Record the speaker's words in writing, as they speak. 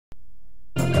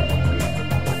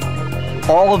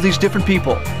All of these different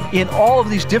people, in all of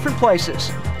these different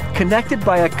places, connected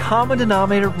by a common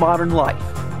denominator of modern life.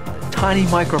 Tiny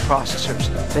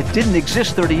microprocessors that didn't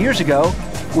exist 30 years ago,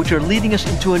 which are leading us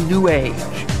into a new age.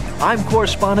 I'm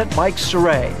correspondent Mike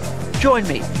Saray. Join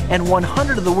me and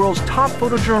 100 of the world's top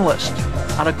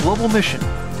photojournalists on a global mission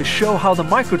to show how the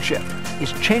microchip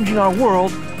is changing our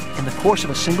world in the course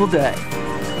of a single day.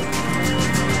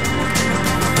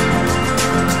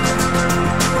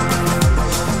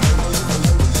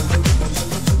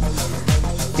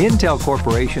 Intel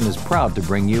Corporation is proud to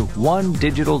bring you One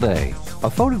Digital Day, a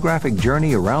photographic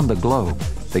journey around the globe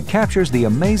that captures the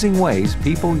amazing ways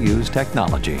people use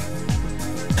technology.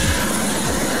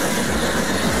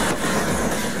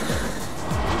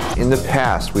 In the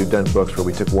past, we've done books where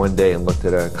we took one day and looked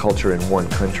at a culture in one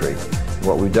country.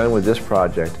 What we've done with this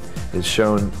project is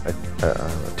shown a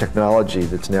technology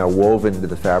that's now woven into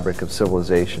the fabric of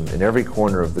civilization in every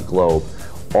corner of the globe,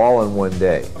 all in one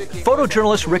day.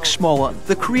 Photojournalist Rick Smolan,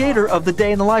 the creator of the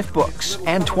Day in the Life books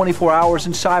and 24 Hours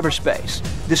in Cyberspace,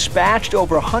 dispatched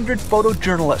over 100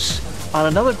 photojournalists on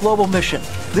another global mission,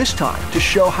 this time to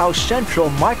show how central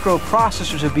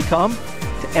microprocessors have become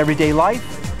to everyday life,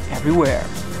 everywhere.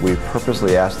 We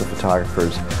purposely asked the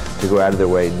photographers to go out of their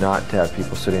way not to have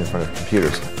people sitting in front of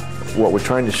computers. What we're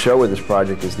trying to show with this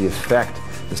project is the effect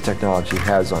this technology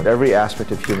has on every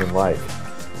aspect of human life.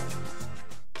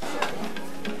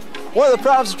 One of the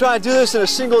problems of trying to do this in a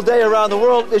single day around the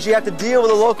world is you have to deal with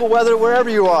the local weather wherever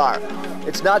you are.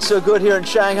 It's not so good here in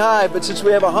Shanghai, but since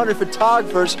we have 100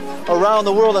 photographers around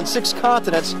the world on 6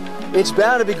 continents, it's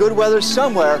bound to be good weather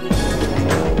somewhere.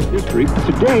 History.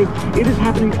 Today, it is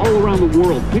happening all around the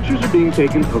world. Pictures are being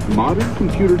taken of modern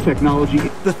computer technology.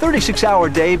 The 36-hour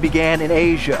day began in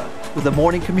Asia with the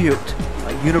morning commute,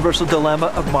 a universal dilemma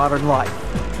of modern life.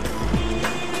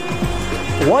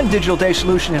 One Digital Day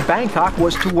solution in Bangkok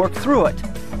was to work through it,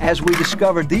 as we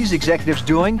discovered these executives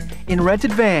doing in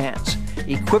rented vans,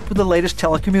 equipped with the latest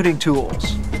telecommuting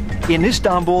tools. In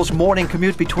Istanbul's morning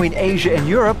commute between Asia and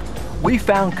Europe, we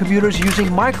found commuters using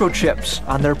microchips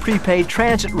on their prepaid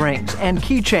transit rings and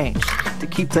keychains to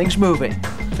keep things moving.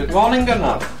 Good morning,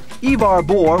 Gunnar. Ivar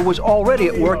Bohr was already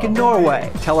at work in Norway,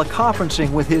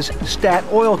 teleconferencing with his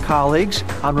Statoil colleagues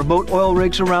on remote oil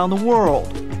rigs around the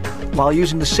world, while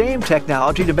using the same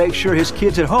technology to make sure his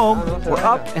kids at home were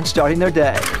up and starting their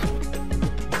day.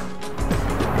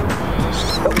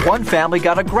 But one family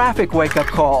got a graphic wake-up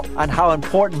call on how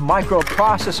important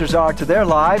microprocessors are to their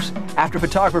lives after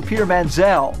photographer Peter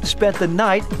Manzel spent the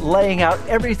night laying out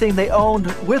everything they owned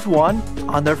with one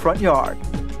on their front yard.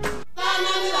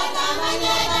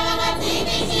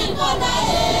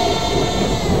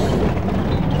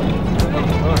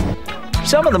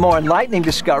 Some of the more enlightening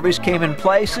discoveries came in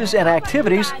places and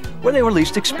activities where they were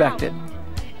least expected.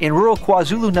 In rural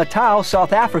KwaZulu-Natal,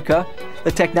 South Africa,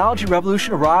 the technology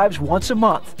revolution arrives once a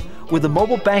month, with the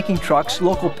mobile banking trucks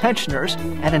local pensioners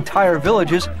and entire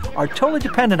villages are totally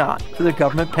dependent on for their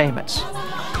government payments.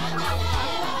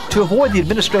 To avoid the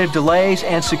administrative delays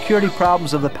and security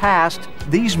problems of the past,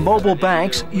 these mobile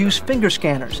banks use finger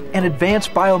scanners and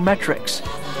advanced biometrics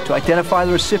to identify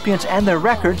the recipients and their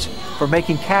records for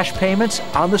making cash payments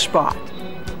on the spot.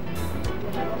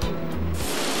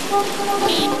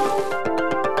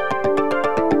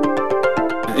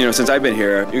 You know, since I've been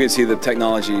here, you can see the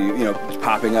technology,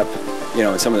 popping up,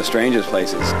 in some of the strangest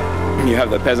places. You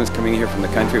have the peasants coming here from the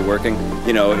country working.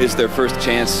 It's their first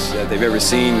chance they've ever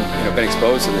seen, been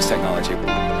exposed to this technology.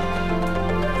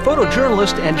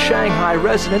 Photojournalist and Shanghai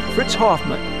resident Fritz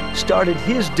Hoffman started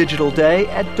his digital day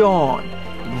at dawn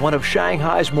in one of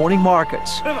Shanghai's morning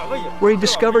markets, where he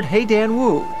discovered Hey Dan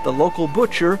Wu, the local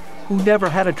butcher who never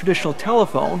had a traditional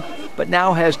telephone, but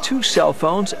now has 2 cell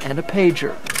phones and a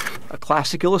pager. A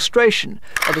classic illustration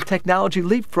of the technology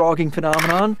leapfrogging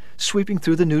phenomenon sweeping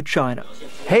through the new China.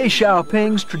 He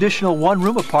Xiaoping's traditional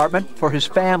one-room apartment for his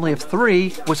family of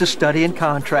 3 was a study in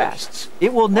contrasts.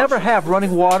 It will never have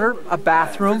running water, a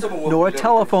bathroom, nor a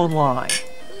telephone line.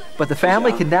 But the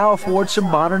family can now afford some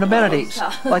modern amenities,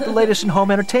 like the latest in home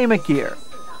entertainment gear,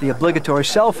 the obligatory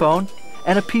cell phone,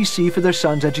 and a PC for their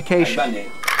son's education.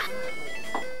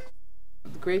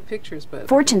 Great pictures, but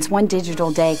Fortune's One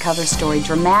Digital Day cover story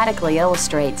dramatically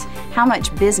illustrates how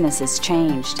much business has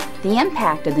changed. The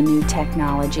impact of the new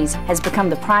technologies has become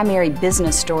the primary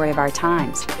business story of our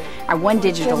times. Our One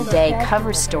Digital Day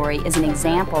cover story is an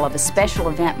example of a special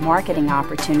event marketing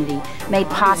opportunity made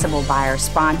possible by our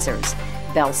sponsors,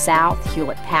 Bell South,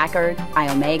 Hewlett-Packard,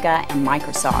 iOmega, and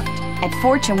Microsoft. At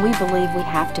Fortune, we believe we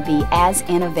have to be as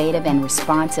innovative and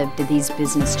responsive to these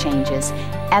business changes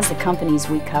as the companies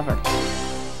we cover.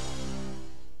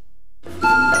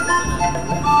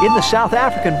 In the South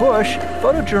African bush,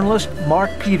 photojournalist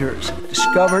Mark Peters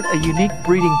discovered a unique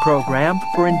breeding program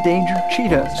for endangered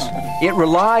cheetahs. It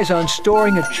relies on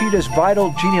storing a cheetah's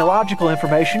vital genealogical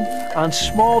information on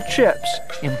small chips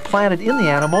implanted in the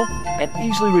animal and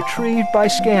easily retrieved by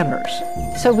scanners.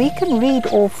 So we can read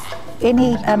off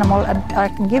any animal, and I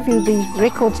can give you the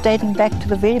records dating back to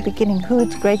the very beginning, who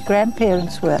its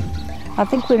great-grandparents were. I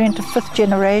think we're into 5th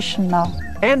generation now.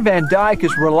 Ann Van Dyke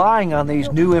is relying on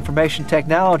these new information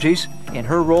technologies in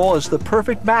her role as the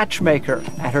perfect matchmaker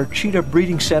at her cheetah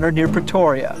breeding center near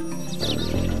Pretoria.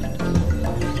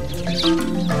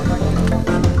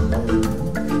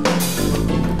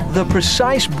 The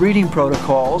precise breeding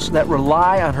protocols that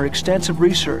rely on her extensive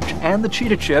research and the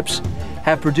cheetah chips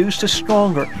have produced a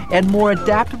stronger and more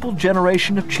adaptable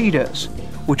generation of cheetahs,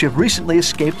 which have recently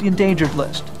escaped the endangered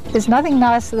list. There's nothing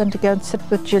nicer than to go and sit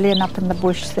with Gillian up in the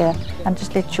bush there and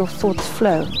just let your thoughts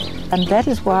flow. And that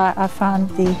is why I find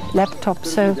the laptop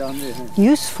so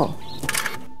useful.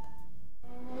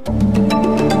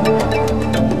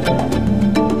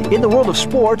 In the world of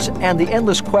sports and the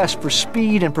endless quest for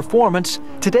speed and performance,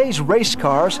 today's race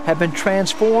cars have been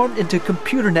transformed into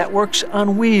computer networks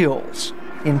on wheels.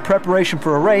 In preparation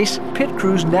for a race, pit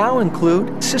crews now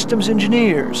include systems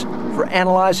engineers for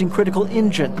analyzing critical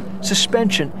engine,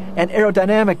 suspension, and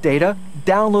aerodynamic data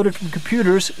downloaded from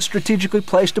computers strategically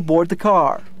placed aboard the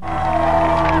car.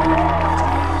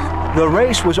 The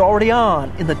race was already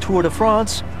on in the Tour de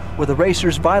France, where the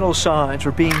racers' vital signs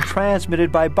were being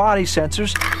transmitted by body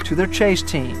sensors to their chase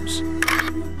teams.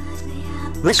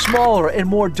 The smaller and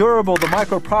more durable the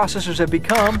microprocessors have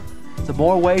become, the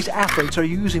more ways athletes are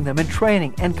using them in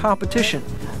training and competition.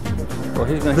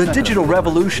 The digital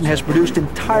revolution has produced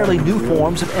entirely new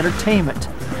forms of entertainment,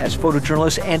 as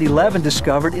photojournalist Andy Levin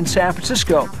discovered in San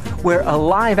Francisco, where a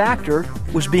live actor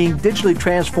was being digitally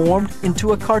transformed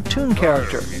into a cartoon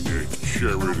character.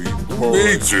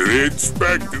 It's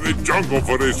back to the jungle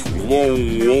for this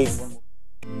lone wolf.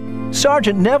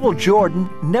 Sergeant Neville Jordan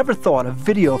never thought a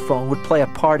video phone would play a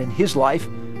part in his life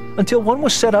until one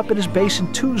was set up at his base in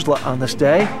Tuzla on this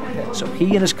day, so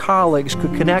he and his colleagues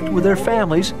could connect with their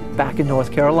families back in North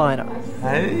Carolina.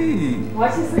 Hey!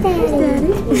 What's his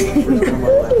name?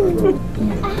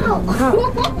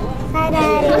 Hi,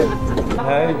 Daddy.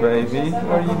 Hey, baby. What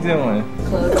are you doing?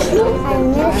 I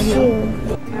miss you.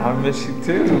 I miss you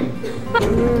too.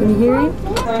 Can you hear him?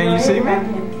 Can you see me?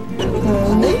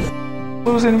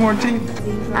 Lose any more teeth?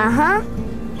 Uh-huh.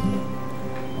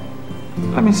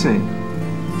 Let me see.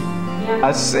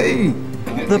 I see.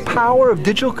 The power of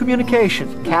digital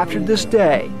communication captured this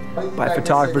day by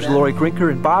photographers Lori Grinker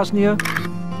in Bosnia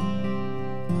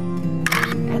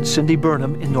and Cindy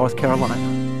Burnham in North Carolina.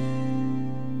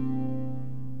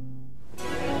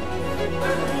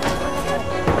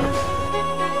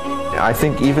 I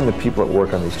think even the people that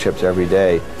work on these chips every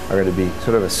day are going to be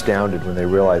sort of astounded when they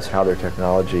realize how their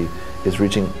technology is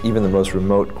reaching even the most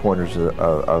remote corners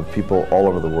of people all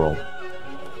over the world.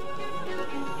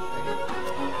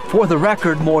 For the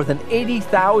record, more than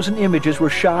 80,000 images were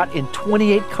shot in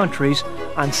 28 countries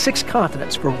on 6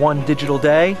 continents for one digital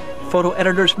day. Photo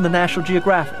editors from the National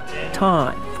Geographic,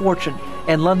 Time, Fortune,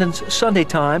 and London's Sunday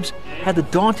Times had the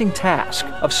daunting task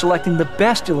of selecting the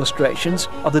best illustrations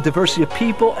of the diversity of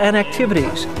people and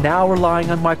activities, now relying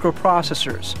on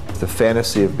microprocessors. The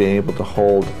fantasy of being able to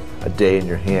hold a day in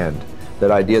your hand,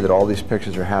 that idea that all these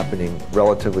pictures are happening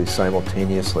relatively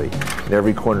simultaneously in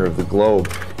every corner of the globe,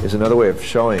 is another way of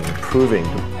showing and proving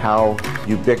how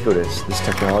ubiquitous this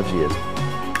technology is.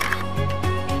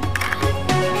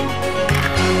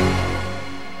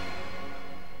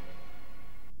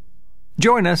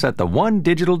 Join us at the One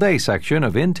Digital Day section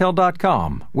of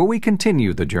Intel.com, where we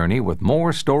continue the journey with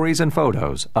more stories and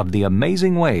photos of the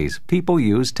amazing ways people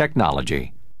use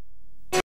technology.